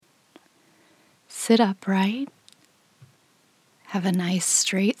Sit upright. Have a nice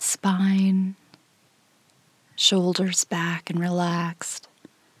straight spine, shoulders back and relaxed,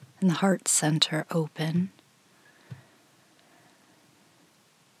 and the heart center open.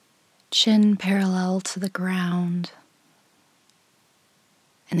 Chin parallel to the ground,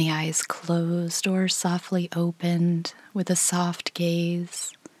 and the eyes closed or softly opened with a soft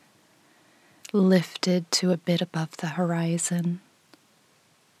gaze, lifted to a bit above the horizon.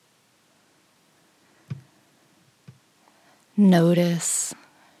 Notice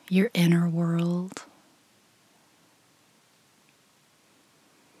your inner world.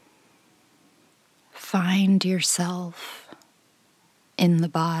 Find yourself in the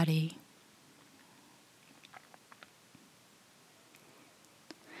body.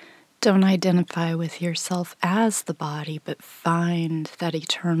 Don't identify with yourself as the body, but find that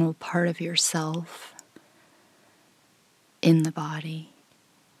eternal part of yourself in the body.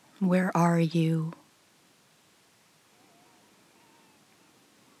 Where are you?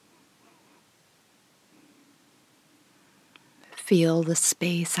 Feel the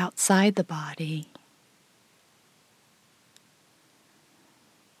space outside the body.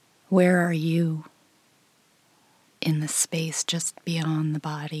 Where are you in the space just beyond the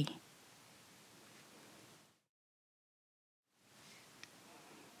body?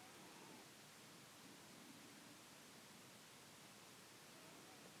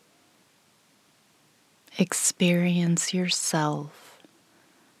 Experience yourself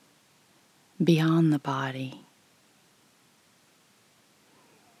beyond the body.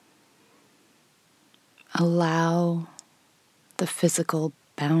 Allow the physical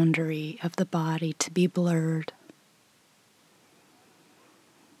boundary of the body to be blurred.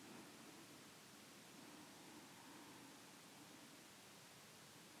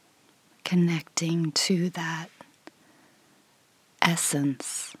 Connecting to that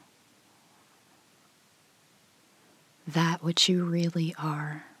essence, that which you really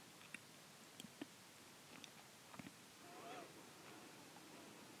are.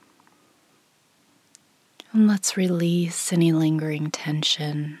 And let's release any lingering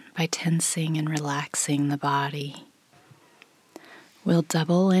tension by tensing and relaxing the body. We'll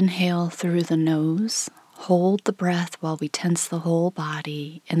double inhale through the nose, hold the breath while we tense the whole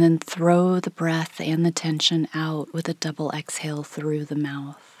body, and then throw the breath and the tension out with a double exhale through the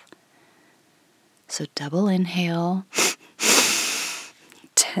mouth. So double inhale,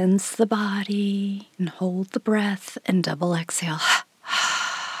 tense the body, and hold the breath, and double exhale.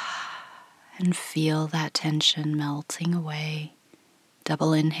 And feel that tension melting away.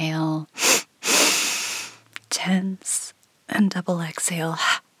 Double inhale, tense, and double exhale.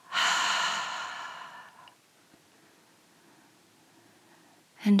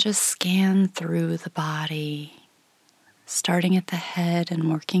 And just scan through the body, starting at the head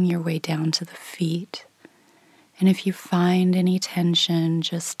and working your way down to the feet. And if you find any tension,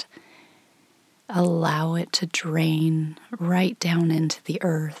 just allow it to drain right down into the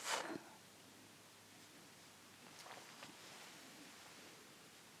earth.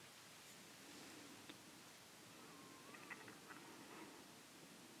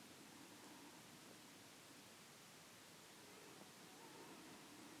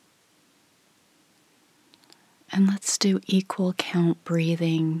 And let's do equal count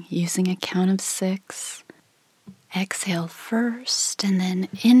breathing using a count of 6. Exhale first and then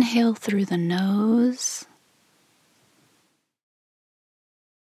inhale through the nose.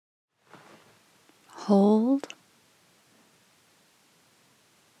 Hold.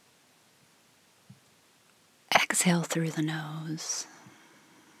 Exhale through the nose.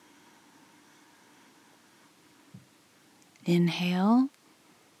 Inhale.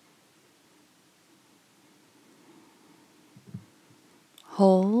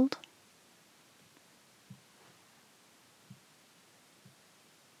 Hold.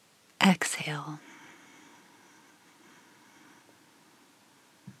 Exhale.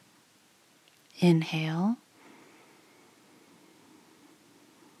 Inhale.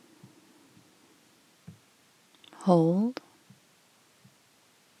 Hold.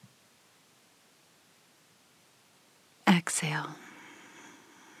 Exhale.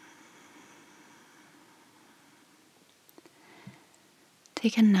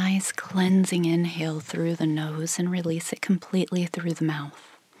 Take a nice cleansing inhale through the nose and release it completely through the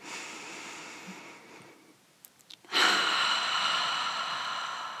mouth.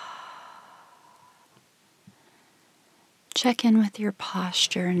 Check in with your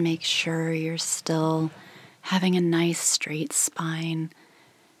posture and make sure you're still having a nice straight spine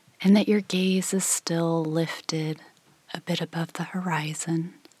and that your gaze is still lifted a bit above the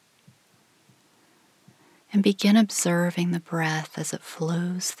horizon. And begin observing the breath as it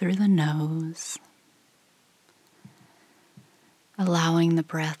flows through the nose allowing the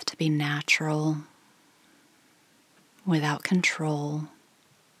breath to be natural, without control,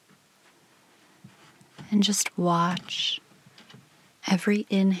 and just watch every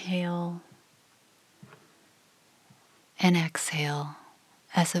inhale and exhale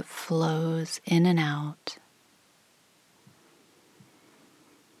as it flows in and out.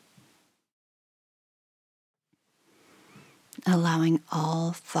 Allowing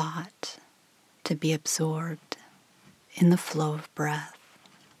all thought to be absorbed in the flow of breath.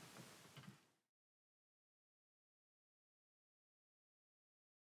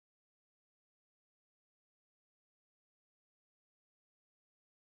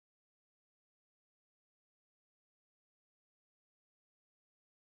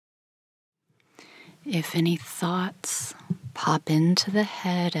 If any thoughts pop into the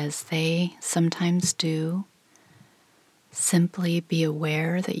head, as they sometimes do, simply be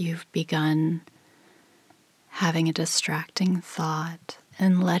aware that you've begun having a distracting thought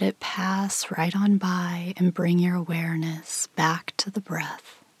and let it pass right on by and bring your awareness back to the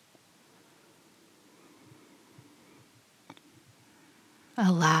breath.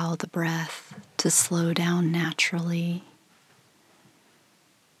 Allow the breath to slow down naturally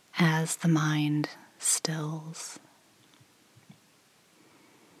as the mind stills.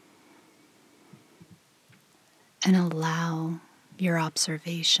 And allow your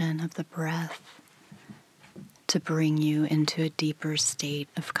observation of the breath to bring you into a deeper state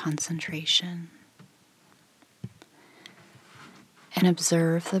of concentration. And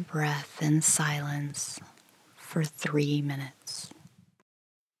observe the breath in silence for 3 minutes.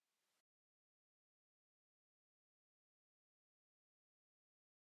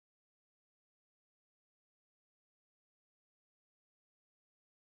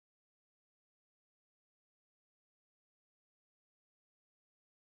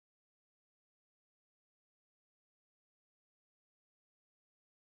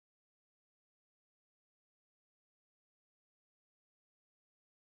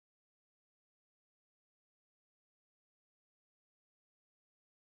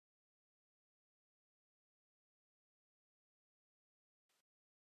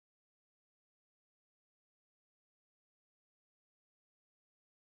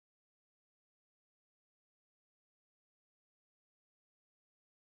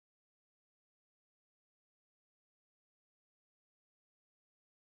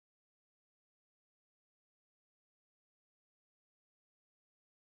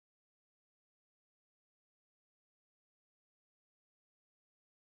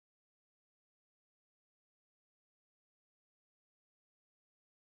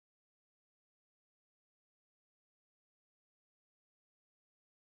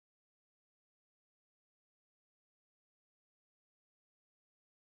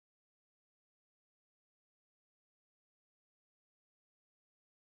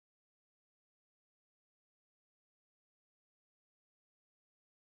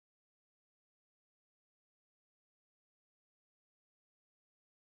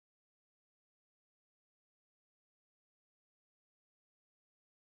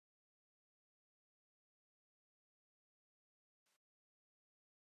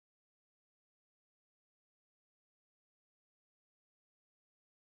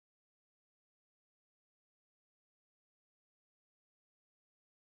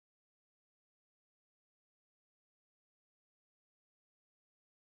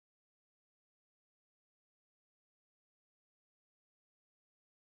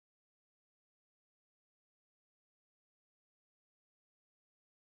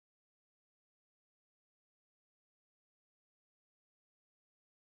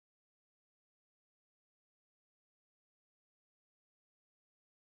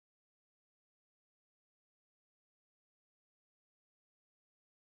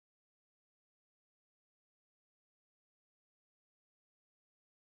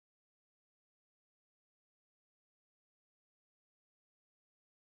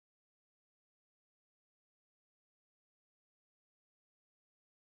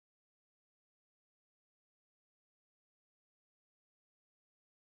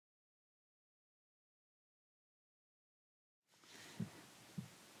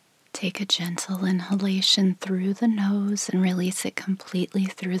 Take a gentle inhalation through the nose and release it completely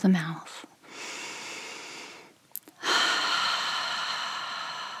through the mouth.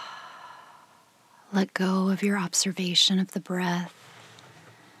 Let go of your observation of the breath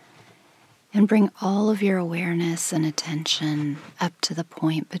and bring all of your awareness and attention up to the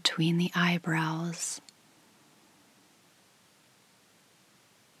point between the eyebrows.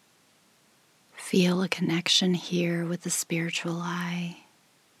 Feel a connection here with the spiritual eye,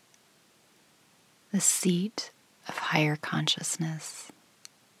 the seat of higher consciousness.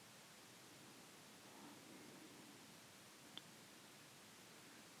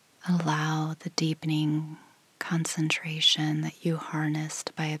 Allow the deepening concentration that you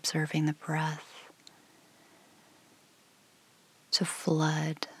harnessed by observing the breath to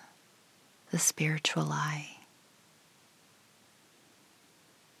flood the spiritual eye.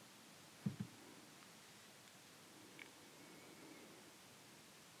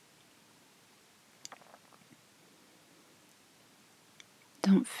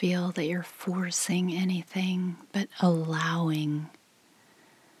 Don't feel that you're forcing anything, but allowing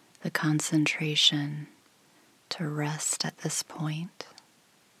the concentration to rest at this point.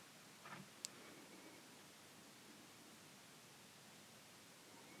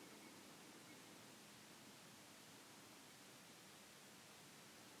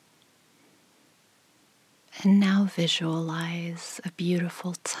 And now visualize a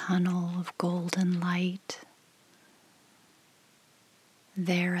beautiful tunnel of golden light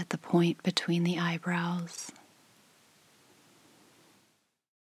there at the point between the eyebrows.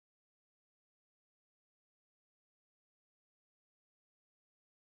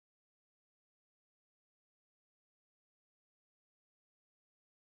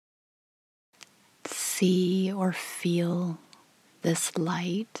 See or feel this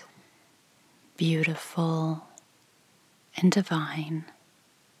light, beautiful and divine.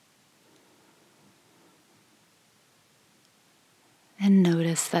 And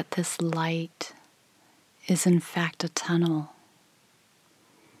notice that this light is in fact a tunnel.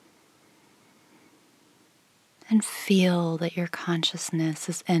 And feel that your consciousness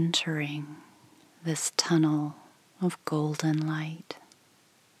is entering this tunnel of golden light.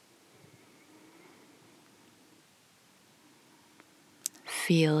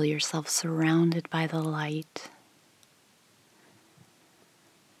 Feel yourself surrounded by the light.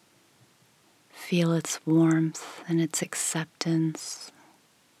 Feel its warmth and its acceptance,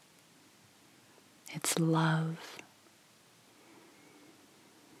 its love.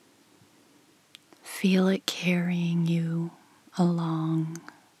 Feel it carrying you along.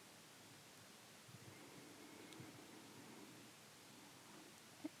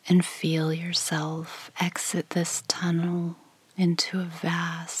 And feel yourself exit this tunnel into a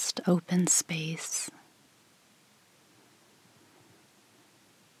vast open space.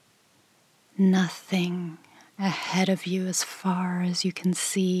 Nothing ahead of you as far as you can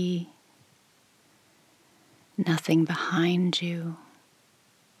see. Nothing behind you,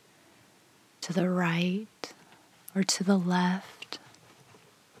 to the right or to the left,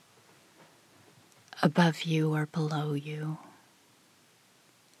 above you or below you.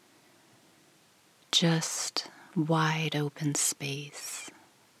 Just wide open space.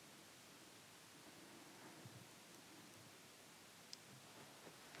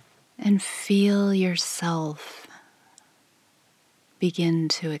 And feel yourself begin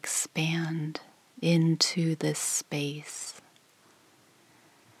to expand into this space.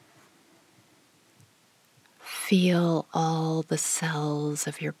 Feel all the cells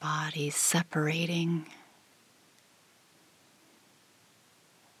of your body separating,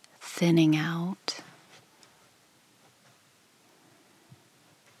 thinning out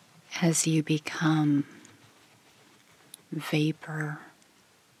as you become vapor,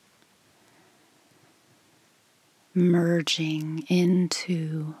 merging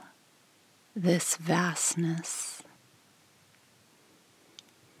into this vastness.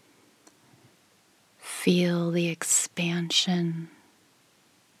 Feel the expansion,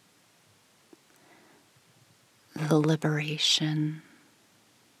 the liberation,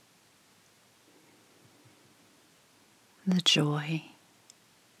 the joy,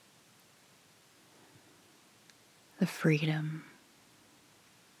 the freedom.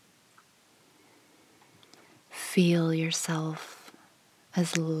 Feel yourself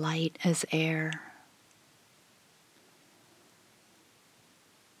as light as air.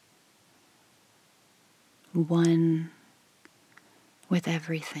 One with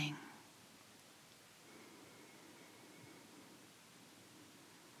everything.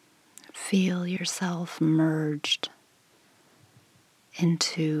 Feel yourself merged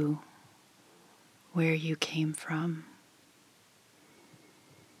into where you came from.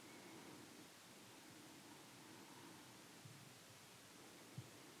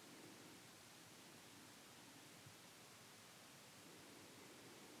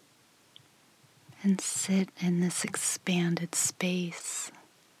 And sit in this expanded space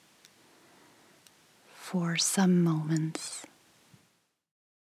for some moments.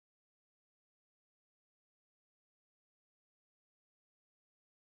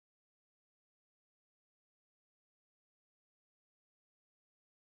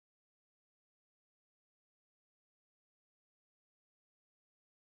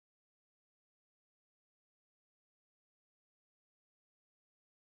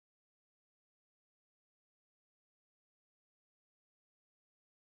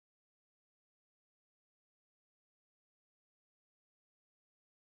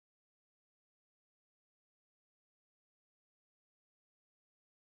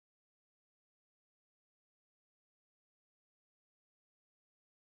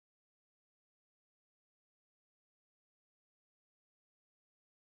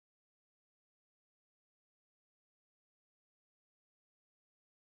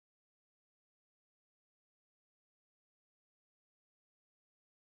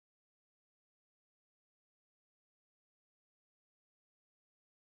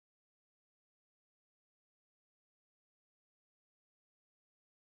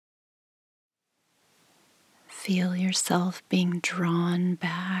 Feel yourself being drawn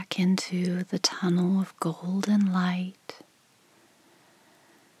back into the tunnel of golden light.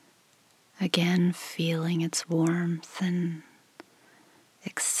 Again, feeling its warmth and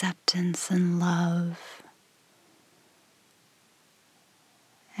acceptance and love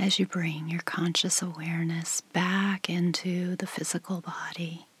as you bring your conscious awareness back into the physical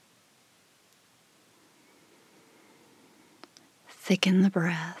body. Thicken the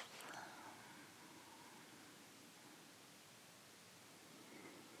breath.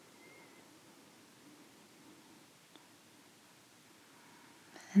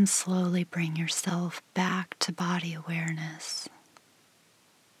 And slowly bring yourself back to body awareness.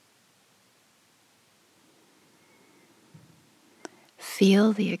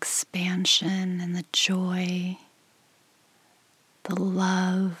 Feel the expansion and the joy, the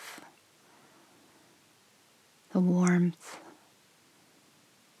love, the warmth,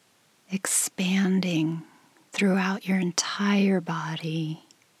 expanding throughout your entire body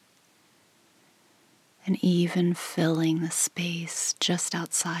and even filling the space just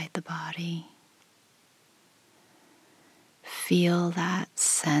outside the body. Feel that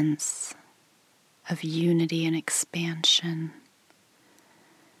sense of unity and expansion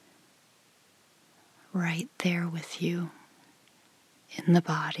right there with you in the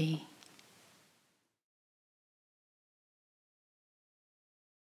body.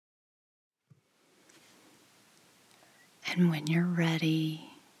 And when you're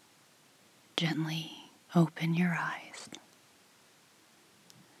ready, gently open your eyes.